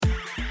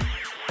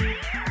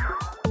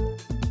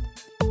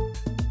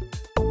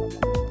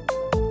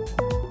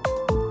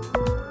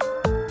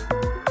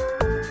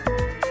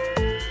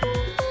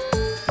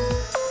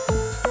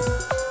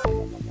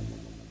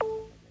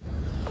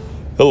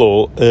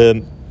Hello.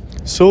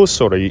 So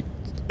sorry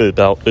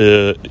about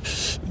the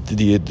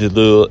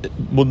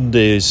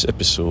Monday's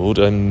episode.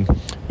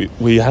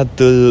 We had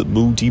the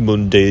Moody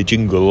Monday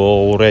jingle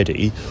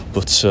already,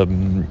 but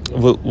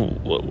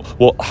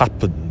what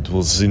happened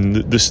was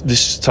in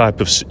this type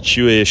of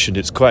situation,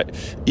 it's quite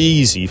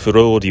easy for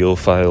audio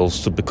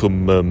files to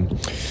become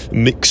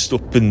mixed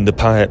up in the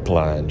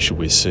pipeline, shall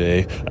we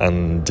say,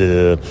 and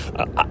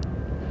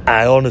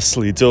I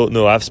honestly don't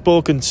know. I've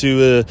spoken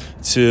to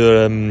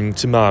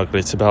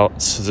Margaret about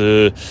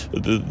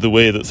the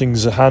way that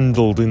things are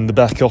handled in the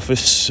back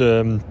office,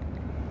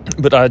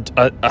 but I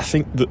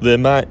think that there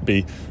might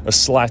be a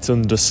slight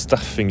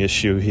understaffing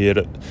issue here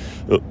at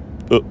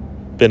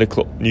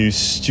thebenoclocknews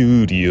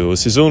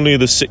studios. There's only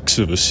the 6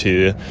 of us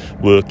here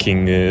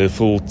working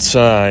full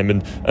time,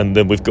 and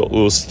then we've got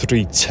those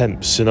 3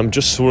 temps, and I'm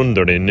just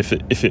wondering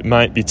if it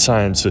might be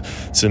time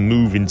to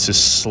move into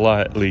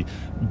slightly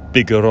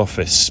bigger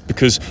office,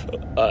 because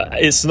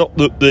it's not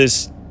that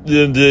there's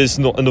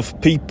not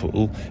enough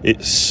people.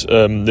 It's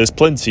there's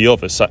plenty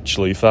of us,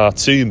 actually, far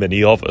too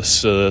many of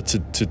us to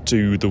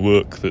do the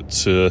work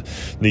that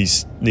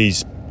needs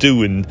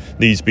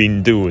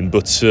been doing.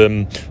 But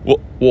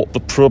what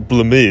the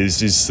problem is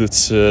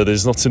that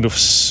there's not enough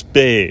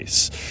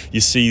space.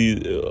 You see,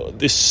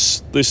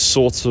 this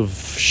sort of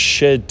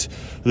shed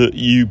that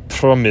you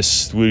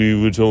promised we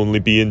would only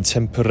be in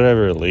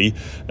temporarily,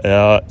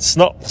 it's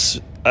not.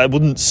 I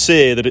wouldn't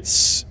say that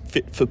it's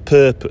fit for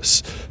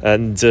purpose,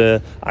 and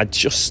I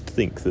just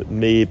think that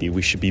maybe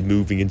we should be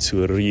moving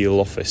into a real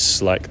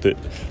office like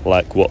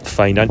what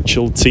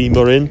financial team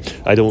are in.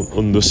 I don't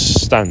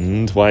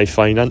understand why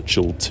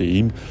financial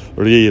team,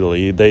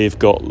 really, they've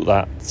got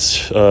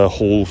that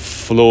whole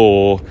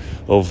floor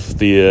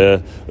of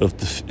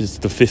it's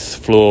the 5th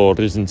floor,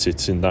 isn't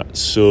it, in that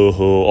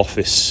Soho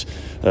office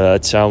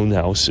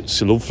townhouse.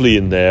 It's lovely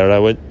in there. I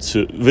went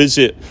to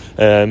visit.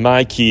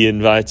 Mikey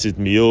invited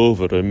me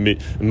over, and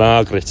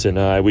Margaret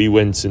and we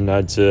went and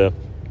had a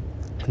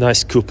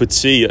nice cup of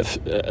tea,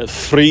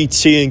 free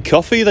tea and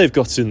coffee they've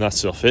got in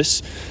that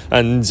office,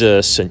 and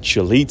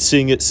central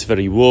heating. It's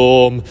very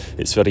warm,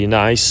 it's very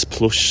nice,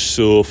 plush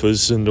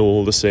sofas and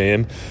all the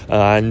same,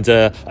 and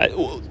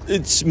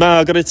it's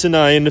Margaret and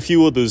I and a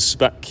few others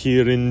back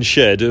here in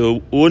Shed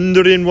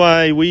wondering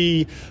why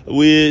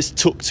we're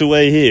tucked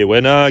away here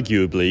when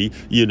arguably,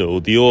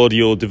 the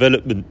audio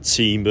development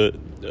team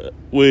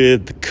we're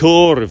the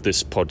core of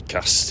this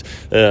podcast,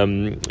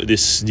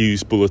 this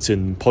news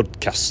bulletin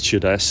podcast,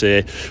 should I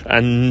say,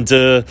 and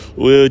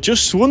we're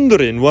just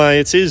wondering why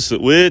it is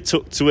that we're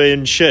tucked away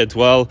in Shed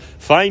while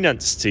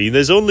finance team,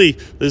 there's only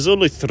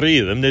 3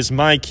 of them. There's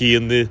Mikey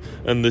and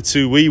the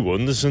 2 wee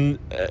ones, and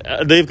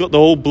they've got the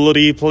whole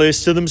bloody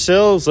place to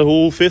themselves, the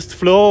whole 5th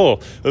floor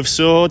of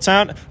Soho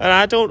Town, and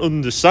I don't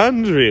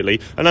understand,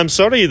 really. And I'm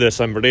sorry that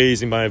I'm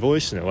raising my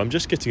voice now. I'm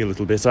just getting a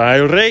little bit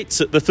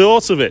irate at the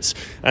thought of it,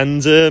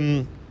 and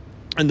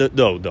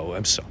no,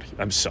 I'm sorry.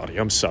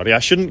 I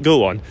shouldn't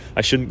go on.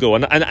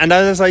 And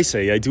as I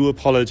say, I do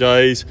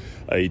apologise.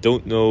 I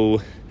don't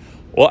know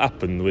what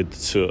happened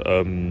with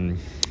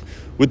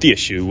the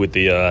issue with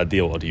the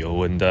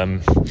audio,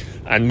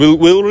 and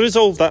we'll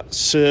resolve that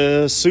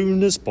as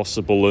soon as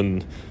possible,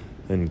 and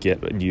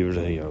get your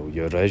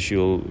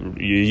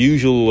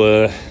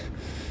usual.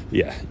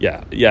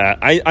 Yeah.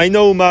 I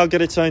know,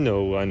 Margaret. I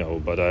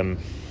know, but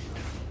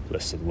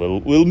listen,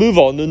 we'll move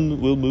on,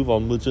 and we'll move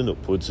onwards and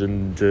upwards,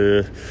 and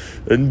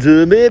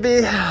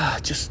maybe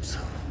just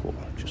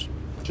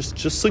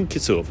think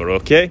it over,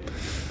 okay?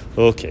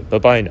 Okay,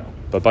 bye now.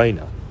 Bye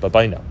now.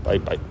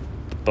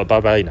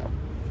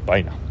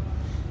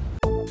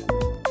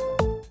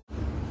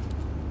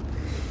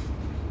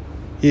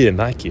 Yeah,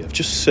 Mikey, I've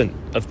just sent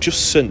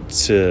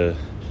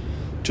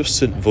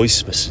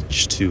voice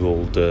message to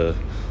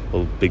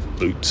old Big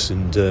Boots,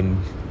 and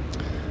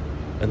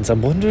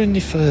I'm wondering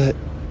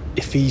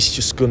if he's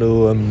just going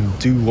to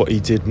do what he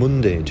did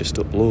Monday and just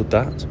upload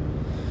that.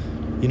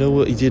 You know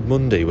what he did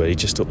Monday, where he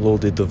just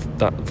uploaded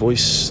that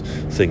voice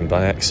thing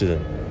by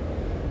accident?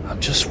 I'm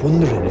just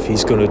wondering if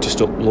he's going to just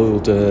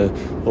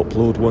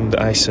upload one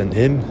that I sent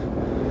him.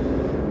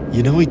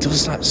 He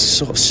does that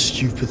sort of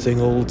stupid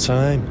thing all the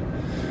time.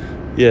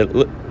 Yeah,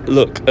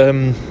 look,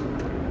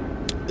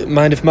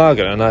 mind if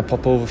Margaret and I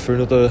pop over for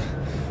another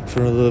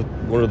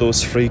one of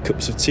those free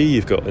cups of tea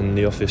you've got in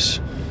the office?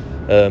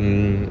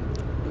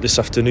 This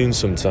afternoon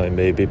sometime,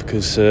 maybe,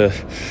 because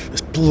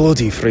it's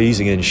bloody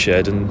freezing in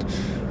Shed, and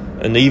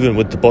even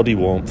with the body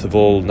warmth of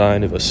all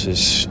 9 of us,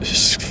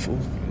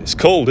 it's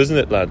cold, isn't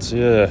it, lads?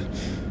 Yeah.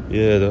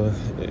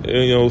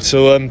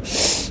 So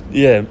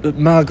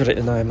Margaret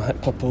and I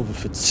might pop over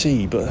for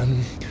tea, but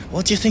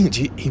what do you think?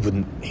 He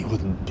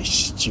wouldn't be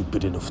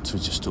stupid enough to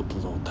just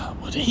upload that,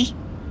 would he?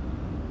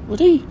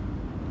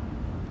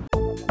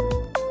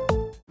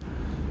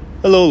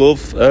 Hello,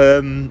 love.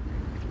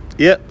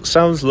 Yeah,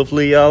 sounds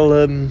lovely. I'll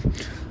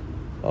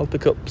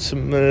pick up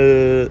some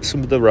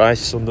of the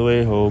rice on the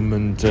way home,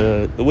 and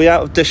the way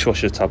out of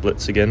dishwasher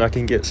tablets again. I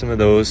can get some of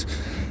those.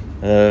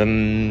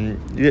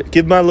 Yeah,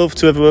 give my love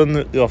to everyone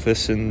at the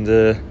office,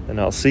 and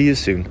I'll see you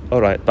soon.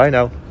 All right, bye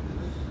now.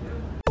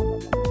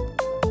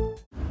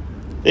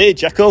 Hey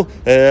Jekyll,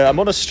 I'm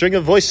on a string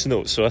of voice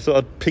notes, so I thought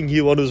I'd ping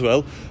you on as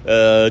well.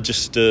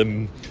 Just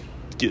doing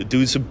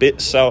some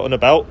bits out and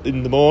about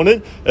in the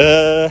morning.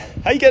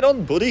 How you getting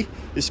on, buddy?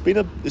 It's been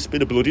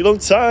a bloody long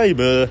time.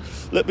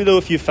 Let me know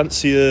if you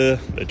fancy a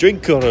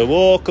drink or a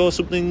walk or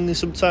something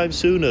sometime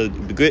soon.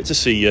 It'd be great to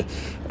see you.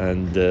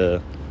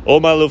 And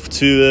all my love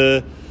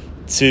to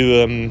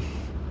the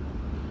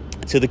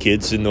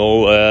kids and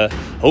all.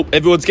 Hope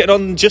everyone's getting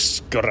on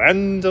just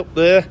grand up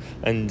there.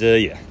 And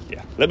yeah.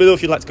 Let me know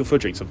if you'd like to go for a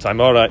drink sometime.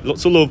 All right,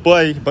 lots of love.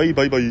 Bye.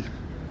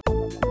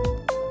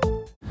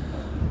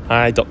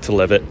 Hi, Dr.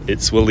 Levitt.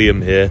 It's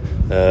William here,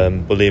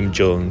 William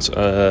Jones.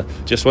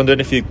 Just wondering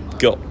if you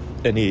got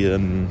any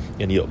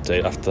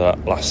update after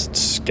that last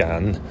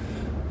scan.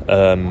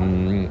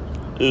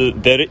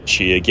 They're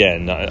itchy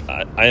again.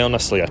 I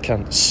honestly, I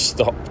can't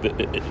stop.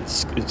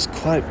 It's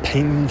quite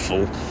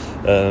painful.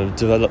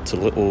 Developed a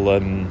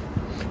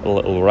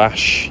little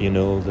rash. You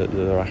know, that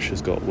the rash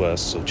has got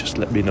worse. So just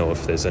let me know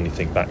if there's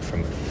anything back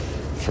from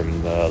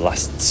the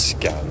last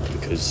scan,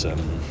 because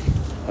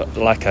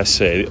like I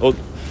say,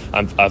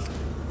 I've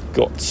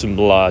got some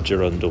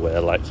larger underwear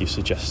like you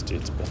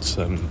suggested,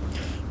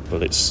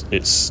 but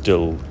it's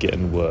still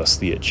getting worse,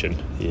 the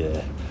itching.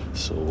 Yeah.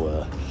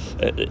 So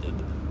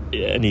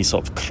any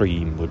sort of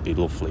cream would be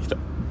lovely.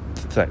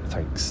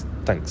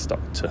 Thanks,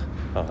 doctor.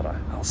 All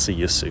right, I'll see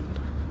you soon.